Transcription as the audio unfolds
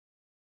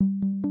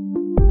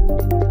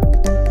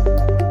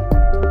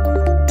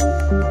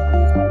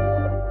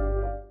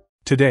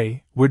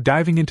Today, we're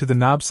diving into the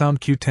Nobsound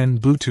Q10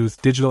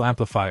 Bluetooth digital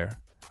amplifier,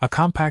 a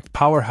compact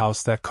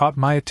powerhouse that caught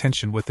my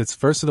attention with its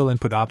versatile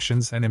input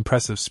options and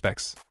impressive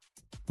specs.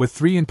 With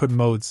 3 input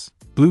modes,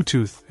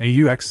 Bluetooth,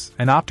 AUX,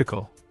 and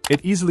optical,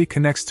 it easily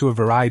connects to a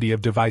variety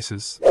of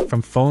devices,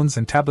 from phones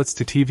and tablets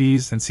to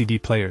TVs and CD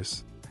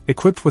players.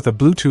 Equipped with a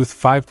Bluetooth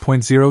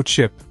 5.0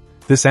 chip,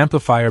 this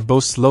amplifier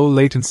boasts low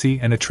latency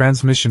and a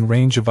transmission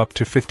range of up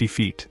to 50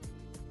 feet.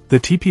 The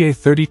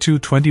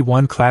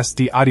TPA3221 Class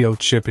D audio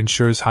chip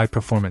ensures high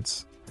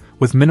performance,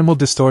 with minimal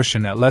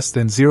distortion at less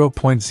than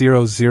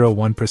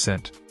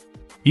 0.001%.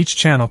 Each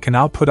channel can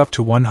output up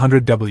to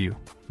 100 W,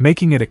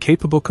 making it a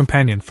capable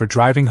companion for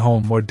driving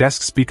home or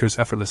desk speakers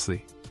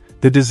effortlessly.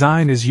 The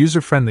design is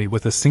user-friendly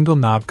with a single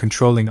knob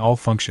controlling all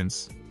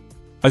functions.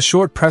 A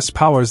short press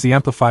powers the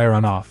amplifier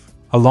on-off,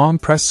 a long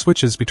press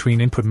switches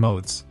between input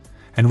modes,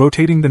 and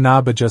rotating the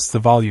knob adjusts the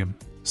volume,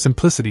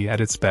 simplicity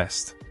at its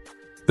best.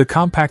 The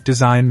compact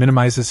design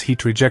minimizes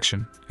heat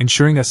rejection,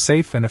 ensuring a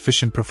safe and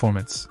efficient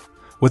performance.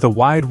 With a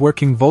wide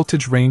working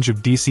voltage range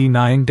of DC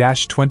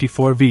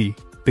 9-24V,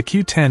 the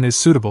Q10 is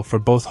suitable for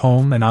both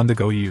home and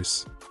on-the-go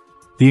use.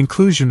 The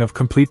inclusion of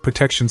complete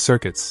protection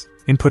circuits,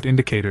 input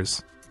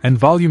indicators, and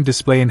volume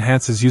display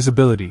enhances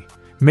usability,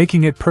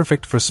 making it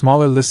perfect for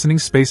smaller listening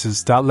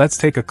spaces. Let's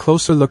take a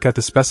closer look at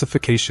the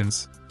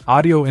specifications.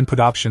 Audio input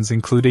options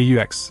include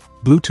AUX,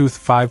 Bluetooth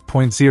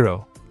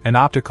 5.0, and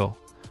optical,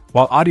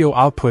 while audio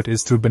output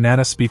is through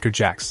banana speaker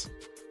jacks.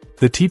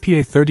 The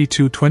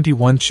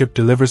TPA3221 chip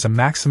delivers a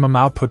maximum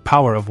output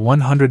power of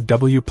 100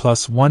 W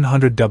plus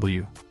 100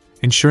 W,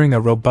 ensuring a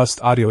robust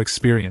audio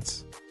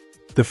experience.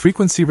 The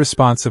frequency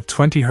response of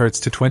 20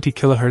 Hz to 20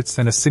 kHz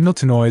and a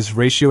signal-to-noise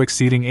ratio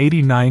exceeding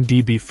 89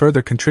 dB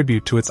further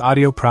contribute to its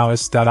audio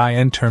prowess.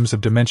 In terms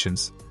of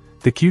dimensions,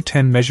 the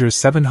Q10 measures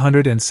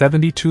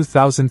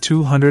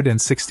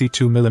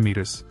 772,262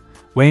 mm,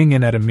 weighing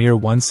in at a mere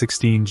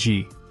 116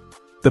 g.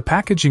 The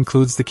package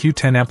includes the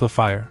Q10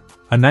 amplifier,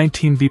 a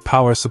 19V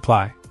power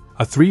supply,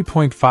 a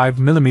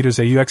 3.5mm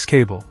AUX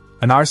cable,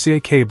 an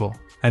RCA cable,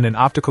 and an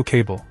optical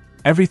cable.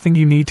 Everything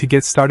you need to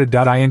get started.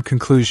 In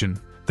conclusion,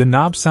 the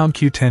Nobsound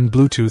Q10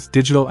 Bluetooth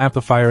digital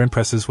amplifier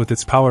impresses with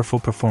its powerful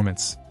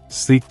performance,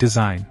 sleek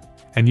design,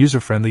 and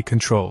user-friendly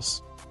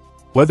controls.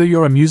 Whether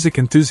you're a music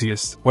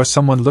enthusiast or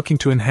someone looking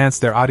to enhance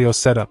their audio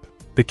setup,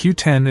 the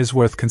Q10 is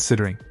worth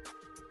considering.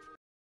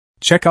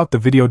 Check out the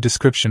video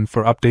description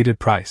for updated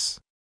price.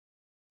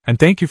 And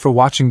thank you for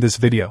watching this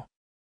video.